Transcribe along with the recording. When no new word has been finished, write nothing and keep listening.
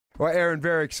Well, Erin,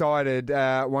 very excited.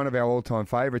 One of our all-time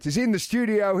favourites is in the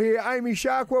studio here. Amy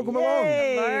Shark, welcome along.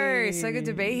 Hello, so good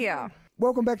to be here.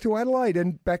 Welcome back to Adelaide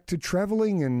and back to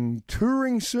travelling and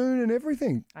touring soon and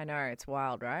everything. I know, it's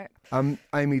wild, right?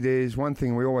 Amy, there's one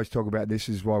thing we always talk about. This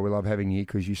is why we love having you,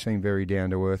 because you seem very down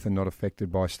to earth and not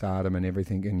affected by stardom and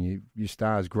everything, and your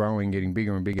star's growing, getting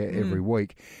bigger and bigger every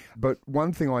week. But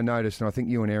one thing I noticed, and I think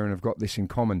you and Erin have got this in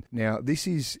common. Now, this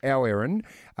is our Erin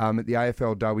at the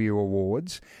AFLW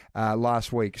Awards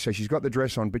last week. So she's got the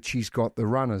dress on, but she's got the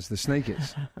runners, the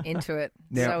sneakers. Into it.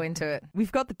 Now- So into it.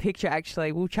 We've got the picture,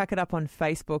 actually. We'll chuck it up on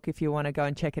Facebook if you want to go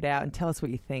and check it out and tell us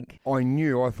what you think.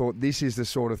 I thought this is the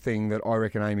sort of thing that I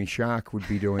reckon Amy Shark would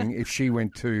be doing if she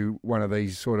went to one of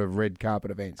these sort of red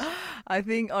carpet events. I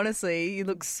think, honestly, you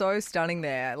look so stunning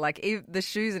there. Like, the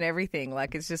shoes and everything.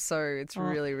 Like, it's just so, it's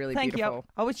really, really Thank beautiful. you.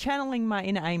 I was channeling my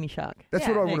inner Amy Shark. That's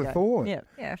Yeah, what I there would you have go. thought. Yeah.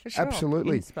 Yeah, for sure.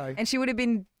 Absolutely. Inspo. And she would have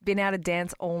been able to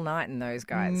dance all night in those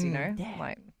guys, you know? yeah.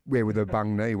 Like, Yeah, with a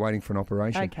bung knee, waiting for an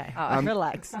operation. Okay, Oh.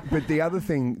 relax. But the other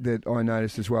thing that I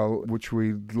noticed as well, which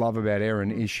we love about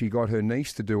Erin, is she got her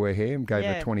niece to do her hair and gave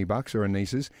her Yeah. $20, or her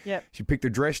nieces. Yep. She picked a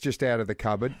dress just out of the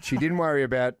cupboard. She didn't worry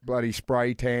about bloody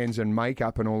spray tans and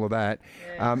makeup and all of that.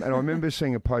 And I remember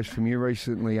seeing a post from you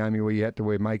recently, Amy, where you had to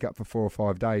wear makeup for 4 or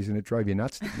 5 days and it drove you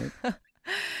nuts, didn't it?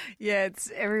 yeah,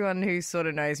 it's everyone who sort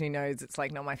of knows me knows it's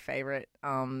like not my favorite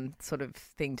sort of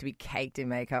thing to be caked in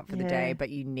makeup for the day, Yeah. but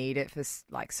you need it for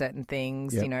like certain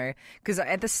things, Yep. you know. Because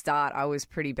at the start I was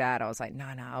pretty bad. I was like, no,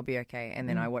 I'll be okay. And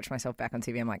then I watched myself back on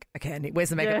TV. I'm like, okay, where's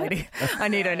the makeup Yeah. lady? I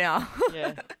need her now.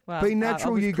 Yeah. Well, Be natural,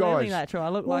 I was you clearly guys. natural. I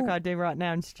look like Well- I do right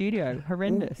now in studio.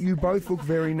 Horrendous. You both look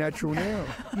very natural now.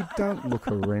 You don't look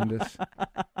horrendous.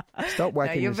 Stop No,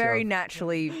 whacking you're yourself. very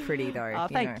naturally pretty though. Oh,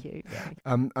 thank know.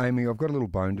 you. Amy, I've got a little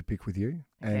bone to pick with you.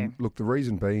 And Okay. look, the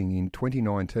reason being, in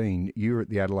 2019, you were at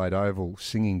the Adelaide Oval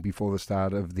singing before the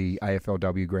start of the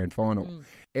AFLW Grand Final.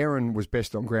 Erin was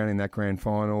best on ground in that Grand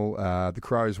Final. The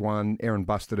Crows won. Erin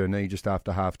busted her knee just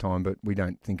after halftime, but we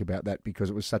don't think about that because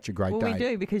it was such a great Well, day. we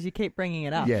do because you keep bringing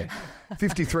it up. Yeah,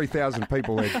 53,000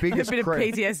 people there, A biggest bit of crowd.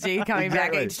 PTSD coming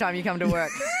Exactly. back each time you come to work.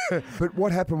 But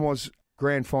what happened was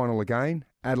Grand Final again,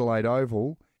 Adelaide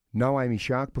Oval. No Amy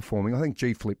Shark performing. I think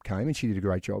G Flip came and she did a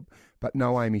great job, but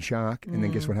no Amy Shark. And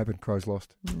then guess what happened? Crows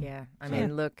lost. Yeah, I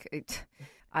mean, look,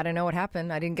 I don't know what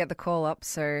happened. I didn't get the call up,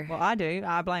 so Well, I do.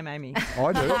 I blame Amy.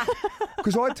 I do.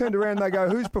 Because I turned around and they go,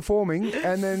 who's performing?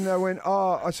 And then they went,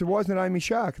 I said, why isn't it Amy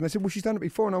Shark? And they said, well, she's done it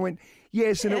before. And I went,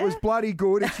 yes, and it was bloody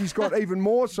good. And she's got even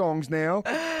more songs now.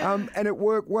 And it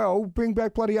worked well. Bring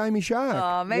back bloody Amy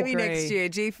Shark. maybe Agree. next year.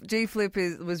 G Flip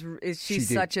is She she's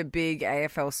did. such a big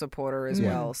AFL supporter as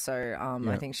well. So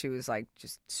I think she was like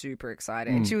just super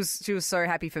excited, and she was so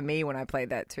happy for me when I played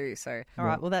that too. So All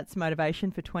right. Well, that's motivation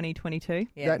for 2022.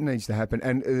 yeah. That needs to happen.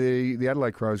 And the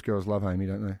Adelaide Crows girls love Amy,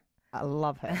 don't they? I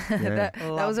love her. Yeah. that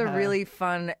Love was a her. really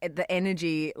fun. The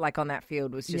energy like on that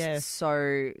field was just Yeah.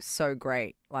 so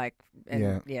great. Like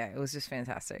and Yeah. it was just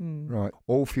fantastic. Right.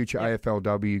 All future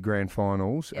AFLW Grand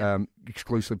Finals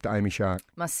exclusive to Amy Shark.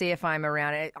 Must see if I'm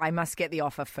around. I must get the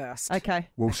offer first. Okay.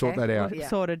 We'll sort that out. Yeah.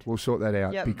 Sorted. We'll sort that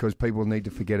out Yep. because people need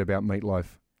to forget about Meatloaf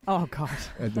Oh, God.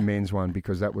 at the men's one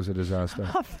because that was a disaster.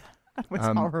 That was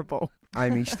horrible.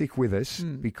 Amy, stick with us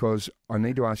because I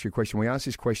need to ask you a question. We asked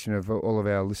this question of all of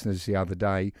our listeners the other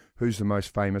day. Who's the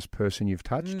most famous person you've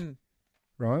touched?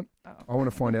 Right? I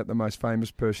want to find out the most famous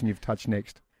person you've touched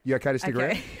next. You okay to stick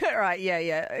around? Okay. All right.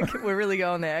 Yeah. We're really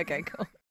going there. Okay. Cool.